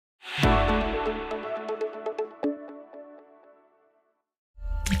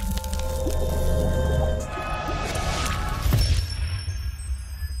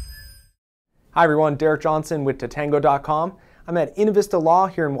Hi everyone, Derek Johnson with Tatango.com. I'm at Innovista Law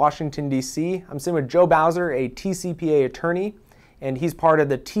here in Washington, D.C. I'm sitting with Joe Bowser, a TCPA attorney, and he's part of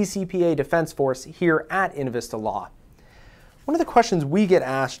the TCPA defense force here at Innovista Law. One of the questions we get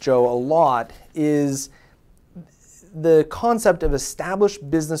asked, Joe, a lot is the concept of established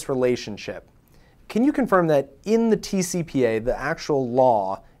business relationship. Can you confirm that in the TCPA, the actual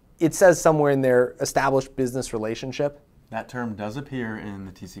law, it says somewhere in there established business relationship? That term does appear in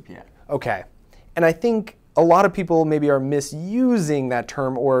the TCPA. Okay. And I think a lot of people maybe are misusing that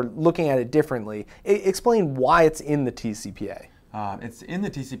term or looking at it differently. Explain why it's in the TCPA. It's in the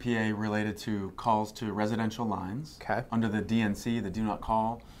TCPA related to calls to residential lines under the DNC, the Do Not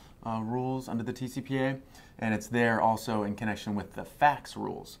Call rules under the TCPA, and it's there also in connection with the fax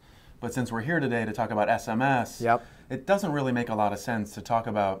rules. But since we're here today to talk about SMS, it doesn't really make a lot of sense to talk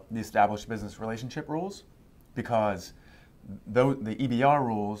about the established business relationship rules because the EBR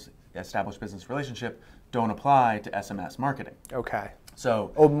rules, established business relationship, don't apply to SMS marketing. Okay.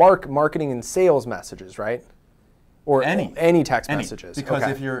 So marketing and sales messages, right? Or any text messages. Because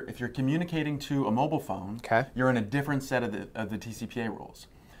if you're communicating to a mobile phone, you're in a different set of the TCPA rules.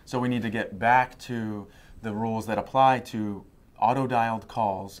 So we need to get back to the rules that apply to auto-dialed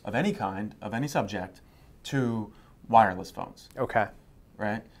calls of any kind, of any subject, to wireless phones. Okay.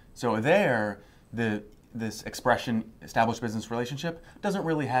 Right? So this expression, established business relationship, doesn't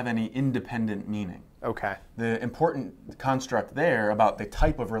really have any independent meaning. Okay. The important construct there about the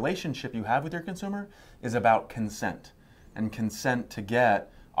type of relationship you have with your consumer is about consent, and consent to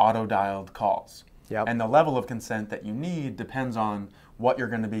get auto-dialed calls. And the level of consent that you need depends on what you're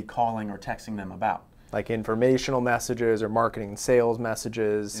going to be calling or texting them about. Like informational messages or marketing and sales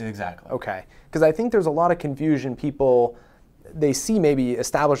messages. Exactly. Okay. Because I think there's a lot of confusion. People, they see maybe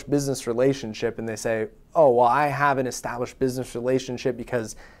established business relationship and they say, oh, well, I have an established business relationship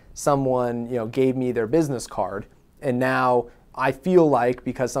because someone, gave me their business card, and now I feel like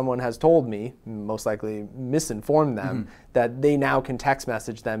because someone has told me, most likely misinformed them, that they now can text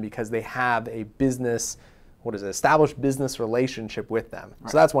message them because they have a business, established business relationship with them.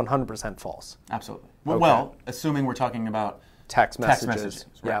 Right. So that's 100% false. Absolutely. Well, assuming we're talking about text messages.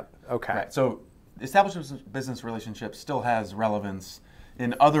 Right. Yep. Okay. Right. So established business relationship still has relevance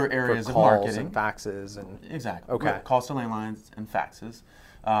in other areas of calls marketing. And faxes and exactly. Okay. Calls to landlines and faxes.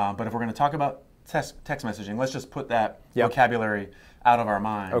 But if we're going to talk about text messaging, let's just put that vocabulary out of our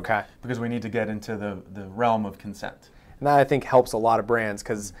mind. Okay. Because we need to get into the realm of consent. And that I think helps a lot of brands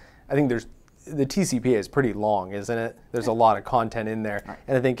because I think the TCPA is pretty long, isn't it? There's a lot of content in there. Right.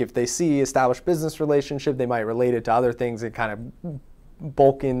 And I think if they see established business relationship, they might relate it to other things and kind of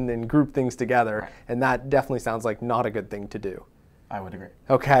bulk in and group things together. Right. And that definitely sounds like not a good thing to do. I would agree.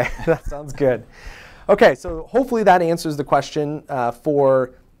 Okay, that sounds good. Okay, so hopefully that answers the question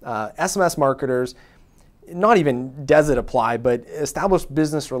for SMS marketers. Not even does it apply, but established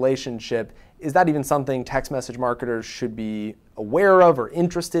business relationship, is that even something text message marketers should be aware of or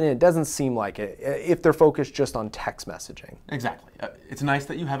interested in? It doesn't seem like it if they're focused just on text messaging. Exactly. It's nice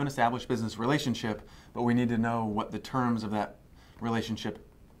that you have an established business relationship, but we need to know what the terms of that relationship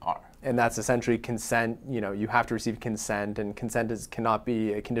are. And that's essentially consent. You have to receive consent, and consent cannot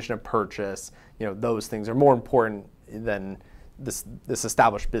be a condition of purchase. Those things are more important than this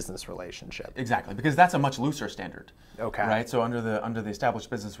established business relationship. Exactly, because that's a much looser standard. Okay. Right. So under the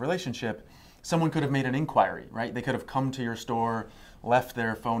established business relationship, someone could have made an inquiry. Right. They could have come to your store, left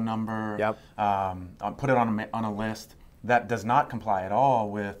their phone number, put it on a list. That does not comply at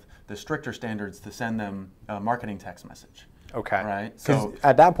all with the stricter standards to send them a marketing text message. Okay. Right. So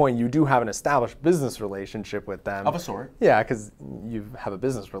at that point, you do have an established business relationship with them. Of a sort. Yeah, because you have a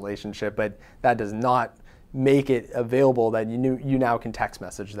business relationship, but that does not make it available that you now can text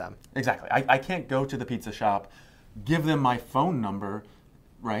message them. Exactly. I can't go to the pizza shop, give them my phone number,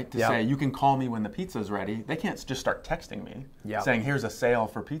 right, to say you can call me when the pizza's ready. They can't just start texting me saying here's a sale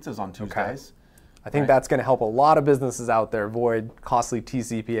for pizzas on Tuesdays. Okay. I think that's going to help a lot of businesses out there avoid costly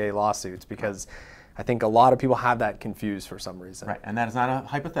TCPA lawsuits because I think a lot of people have that confused for some reason. Right, and that is not a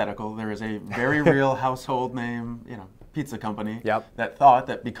hypothetical. There is a very real household name, pizza company that thought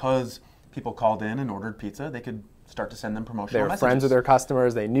that because people called in and ordered pizza, they could start to send them promotional messages. They were friends with their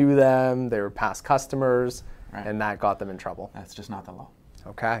customers, they knew them, they were past customers, and that got them in trouble. That's just not the law.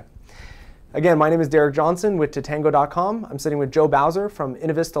 Okay. Again, my name is Derek Johnson with Tatango.com. I'm sitting with Joe Bowser from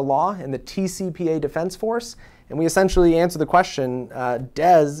Innovista Law and the TCPA Defense Force. And we essentially answer the question,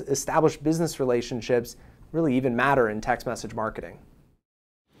 does established business relationships really even matter in text message marketing?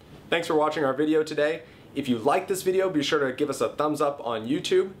 Thanks for watching our video today. If you like this video, be sure to give us a thumbs up on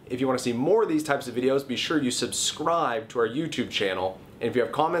YouTube. If you want to see more of these types of videos, be sure you subscribe to our YouTube channel. And if you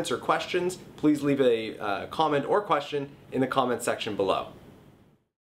have comments or questions, please leave a comment or question in the comment section below.